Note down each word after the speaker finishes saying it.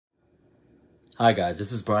Hi guys,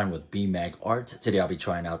 this is Brian with BMag Art. Today I'll be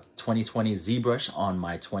trying out 2020 ZBrush on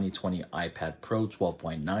my 2020 iPad Pro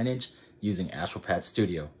 12.9 inch using AstroPad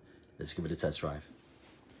Studio. Let's give it a test drive.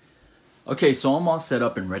 Okay, so I'm all set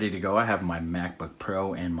up and ready to go. I have my MacBook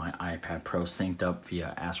Pro and my iPad Pro synced up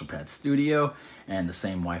via AstroPad Studio and the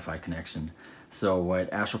same Wi-Fi connection. So what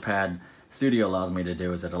AstroPad Studio allows me to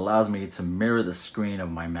do is it allows me to mirror the screen of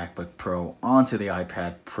my MacBook Pro onto the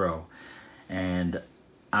iPad Pro. And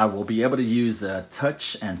I will be able to use the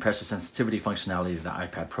touch and pressure sensitivity functionality of the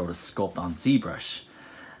iPad Pro to sculpt on ZBrush.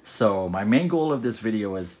 So my main goal of this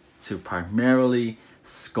video is to primarily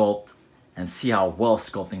sculpt and see how well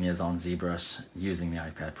sculpting is on ZBrush using the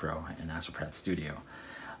iPad Pro and AstroPad Studio.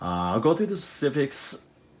 I'll go through the specifics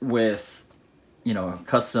with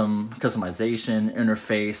customization,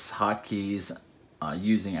 interface, hotkeys,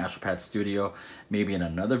 using AstroPad Studio maybe in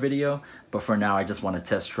another video, but for now I just want to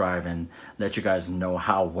test drive and let you guys know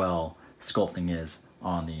how well sculpting is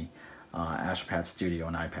on the AstroPad Studio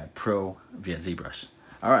and iPad Pro via ZBrush.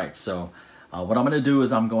 Alright, so what I'm going to do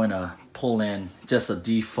is I'm going to pull in just a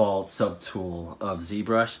default subtool of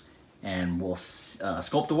ZBrush and we'll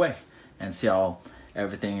sculpt away and see how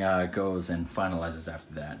everything goes and finalizes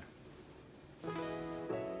after that.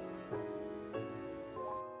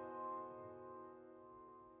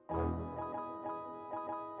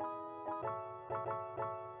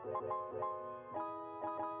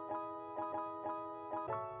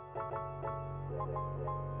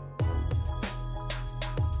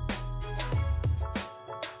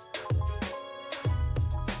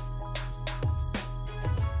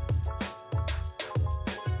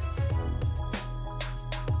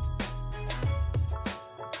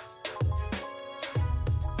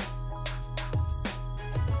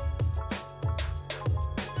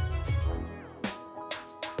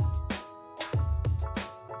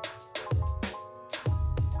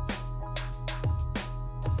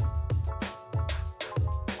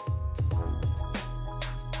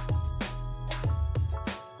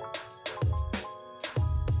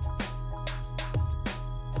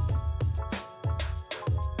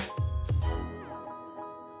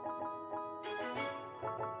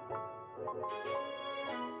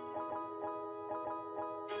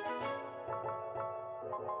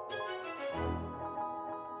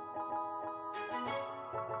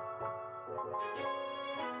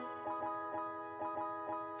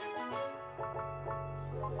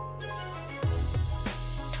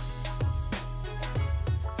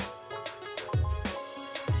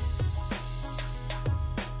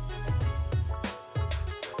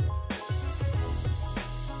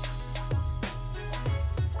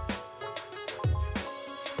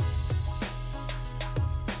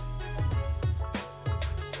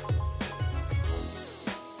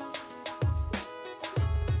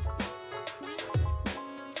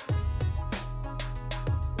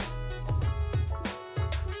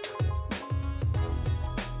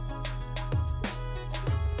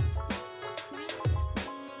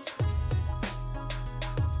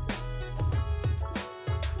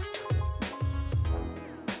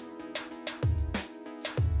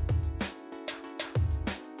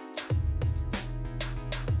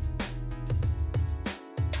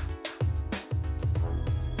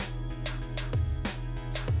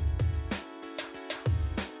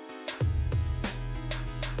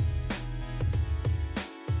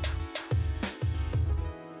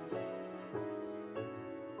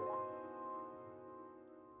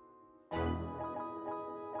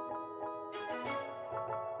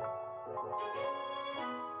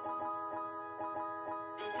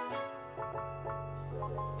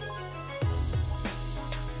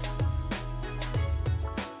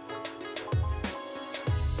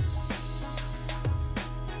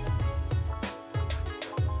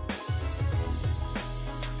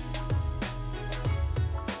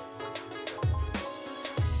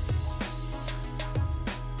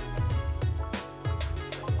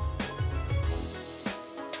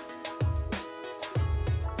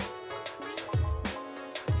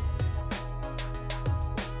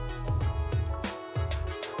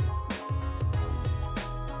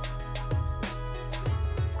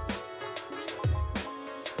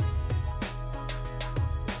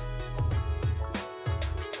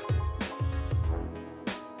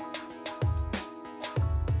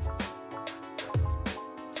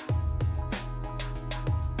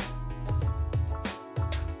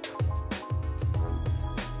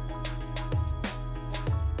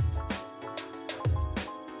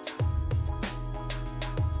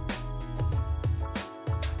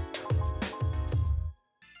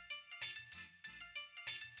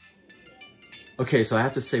 Okay, so I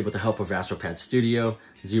have to say, with the help of AstroPad Studio,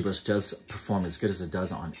 ZBrush does perform as good as it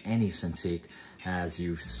does on any Cintiq. As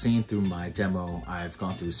you've seen through my demo, I've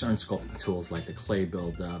gone through certain sculpting tools like the clay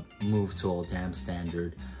buildup, move tool, dam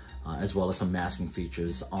standard, as well as some masking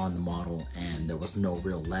features on the model, and there was no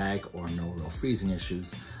real lag or no real freezing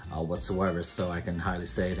issues whatsoever. So I can highly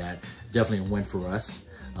say that definitely a win for us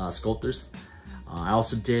sculptors. I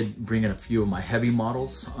also did bring in a few of my heavy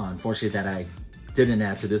models, unfortunately, that I didn't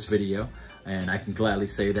add to this video, and I can gladly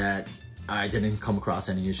say that I didn't come across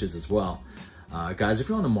any issues as well. Guys, if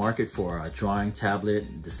you're on the market for a drawing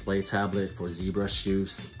tablet, display tablet for ZBrush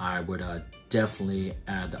use, I would definitely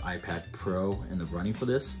add the iPad Pro in the running for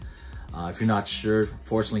this. If you're not sure,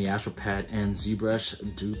 fortunately AstroPad and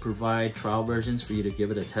ZBrush do provide trial versions for you to give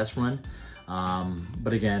it a test run.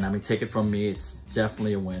 But again, I mean, take it from me, it's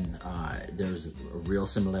definitely a win. There's a real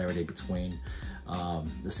similarity between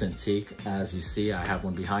the Cintiq. As you see, I have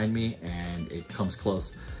one behind me and it comes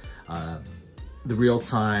close. The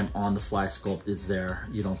real-time on-the-fly sculpt is there.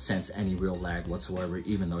 You don't sense any real lag whatsoever,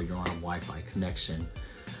 even though you're on a Wi-Fi connection.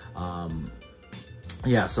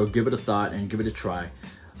 Yeah, so give it a thought and give it a try.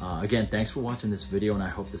 Again, thanks for watching this video, and I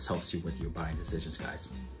hope this helps you with your buying decisions, guys.